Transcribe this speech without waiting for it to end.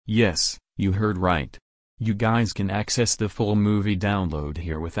Yes, you heard right. You guys can access the full movie download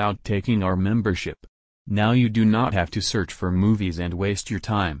here without taking our membership. Now you do not have to search for movies and waste your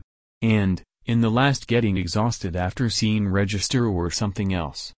time. And, in the last getting exhausted after seeing Register or something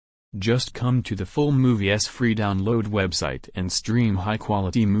else. Just come to the Full Movies free download website and stream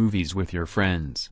high-quality movies with your friends.